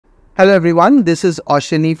Hello everyone, this is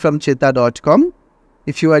Oshini from Cheenta.com.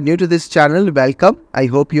 If you are new to this channel, welcome. I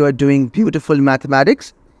hope you are doing beautiful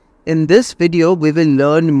mathematics. In this video, we will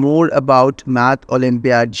learn more about Math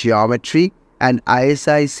Olympiad geometry and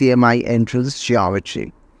ISI-CMI entrance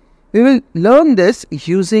geometry. We will learn this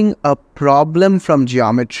using a problem from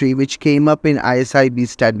geometry which came up in ISI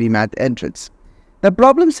BStat BMath entrance. The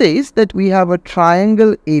problem says that we have a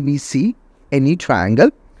triangle ABC, any triangle,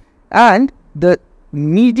 and the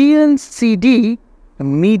median CD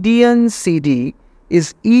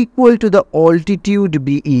is equal to the altitude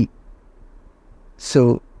BE.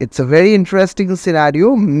 So it's a very interesting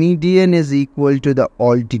scenario. Median is equal to the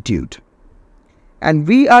altitude. And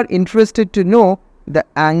we are interested to know the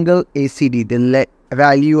angle ACD, the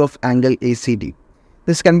value of angle ACD.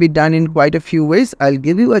 This can be done in quite a few ways. I'll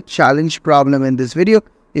give you a challenge problem in this video.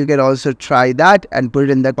 You can also try that and put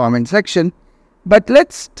it in the comment section. But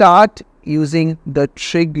let's start using the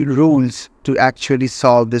trig rules to actually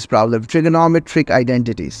solve this problem, trigonometric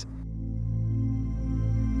identities.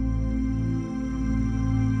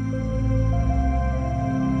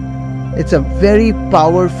 It's a very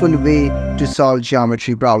powerful way to solve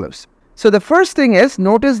geometry problems. So the first thing is,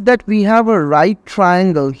 notice that we have a right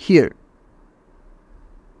triangle here.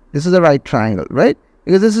 This is a right triangle, right?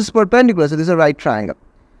 Because this is perpendicular, so this is a right triangle.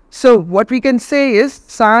 So what we can say is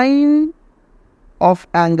sine of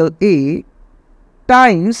angle A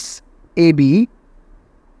times AB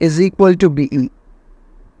is equal to BE.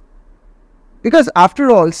 Because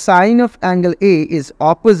after all, sine of angle A is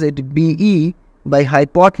opposite BE by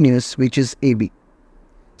hypotenuse, which is AB.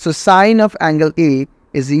 So sine of angle A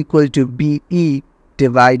is equal to BE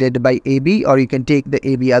divided by AB, or you can take the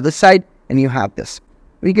AB other side and you have this.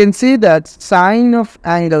 We can say that sine of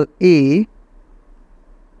angle A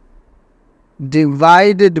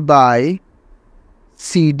divided by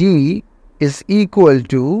CD is equal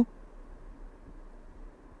to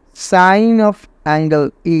sine of angle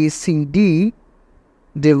ACD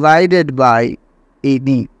divided by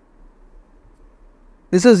AD.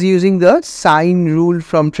 This is using the sine rule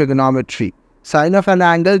from trigonometry. Sine of an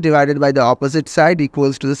angle divided by the opposite side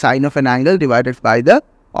equals to the sine of an angle divided by the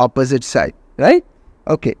opposite side, right?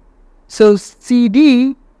 Okay, so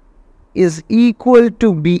CD is equal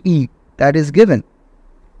to BE, that is given.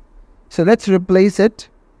 So let's replace it.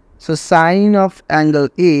 So sine of angle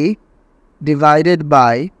A divided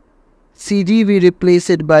by CD, we replace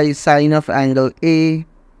it by sine of angle A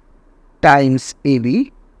times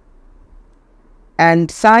AB.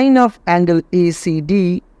 And sine of angle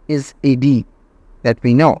ACD is AD, that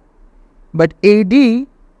we know. But AD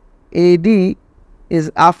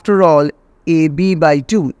is after all AB by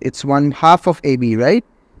 2. It's 1/2 of AB, right?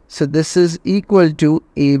 So this is equal to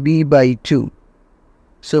AB by 2.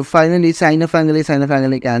 So finally, sine of angle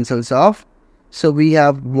A cancels off. So we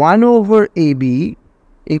have 1 over AB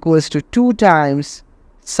equals to 2 times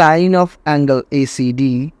sine of angle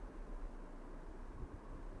ACD,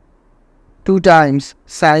 2 times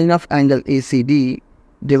sine of angle ACD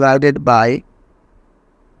divided by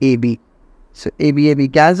AB. So AB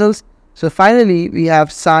cancels. So finally, we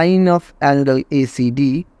have sine of angle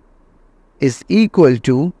ACD is equal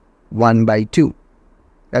to 1 by 2.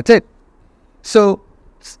 That's it. So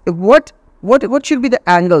what should be the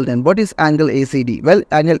angle then? What is angle ACD? Well,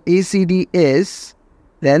 angle ACD is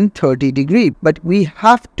then 30 degrees. But we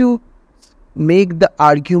have to make the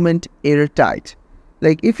argument airtight.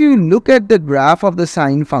 Like if you look at the graph of the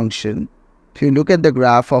sine function, if you look at the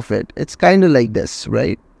graph of it, it's kind of like this,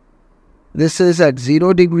 right? This is at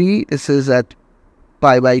 0 degree, this is at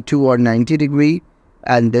pi by 2 or 90 degree,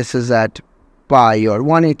 and this is at pi or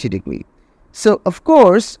 180 degree. So of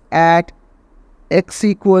course, at x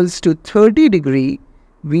equals to 30 degree,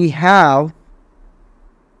 we have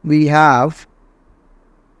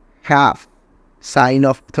half. Sine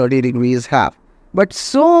of 30 degrees is half. But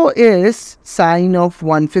so is sine of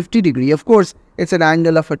 150 degree. Of course, it's an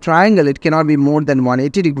angle of a triangle. It cannot be more than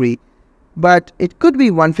 180 degree, but it could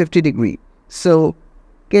be 150 degree. So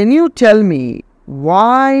can you tell me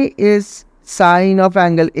why is sine of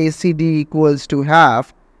angle ACD equals to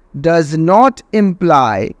half does not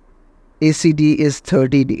imply ACD is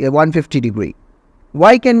 150 degree?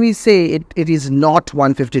 Why can we say it is not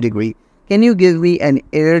 150 degree? Can you give me an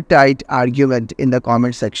airtight argument in the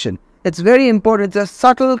comment section? It's very important. It's a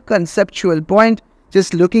subtle conceptual point.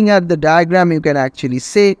 Just looking at the diagram, you can actually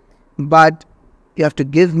say, but you have to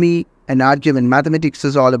give me an argument. Mathematics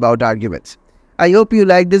is all about arguments. I hope you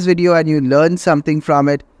liked this video and you learned something from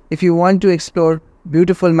it. If you want to explore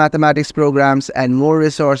beautiful mathematics programs and more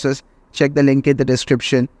resources, check the link in the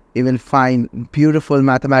description. You will find beautiful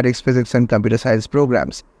mathematics, physics, and computer science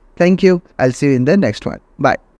programs. Thank you. I'll see you in the next one. Bye.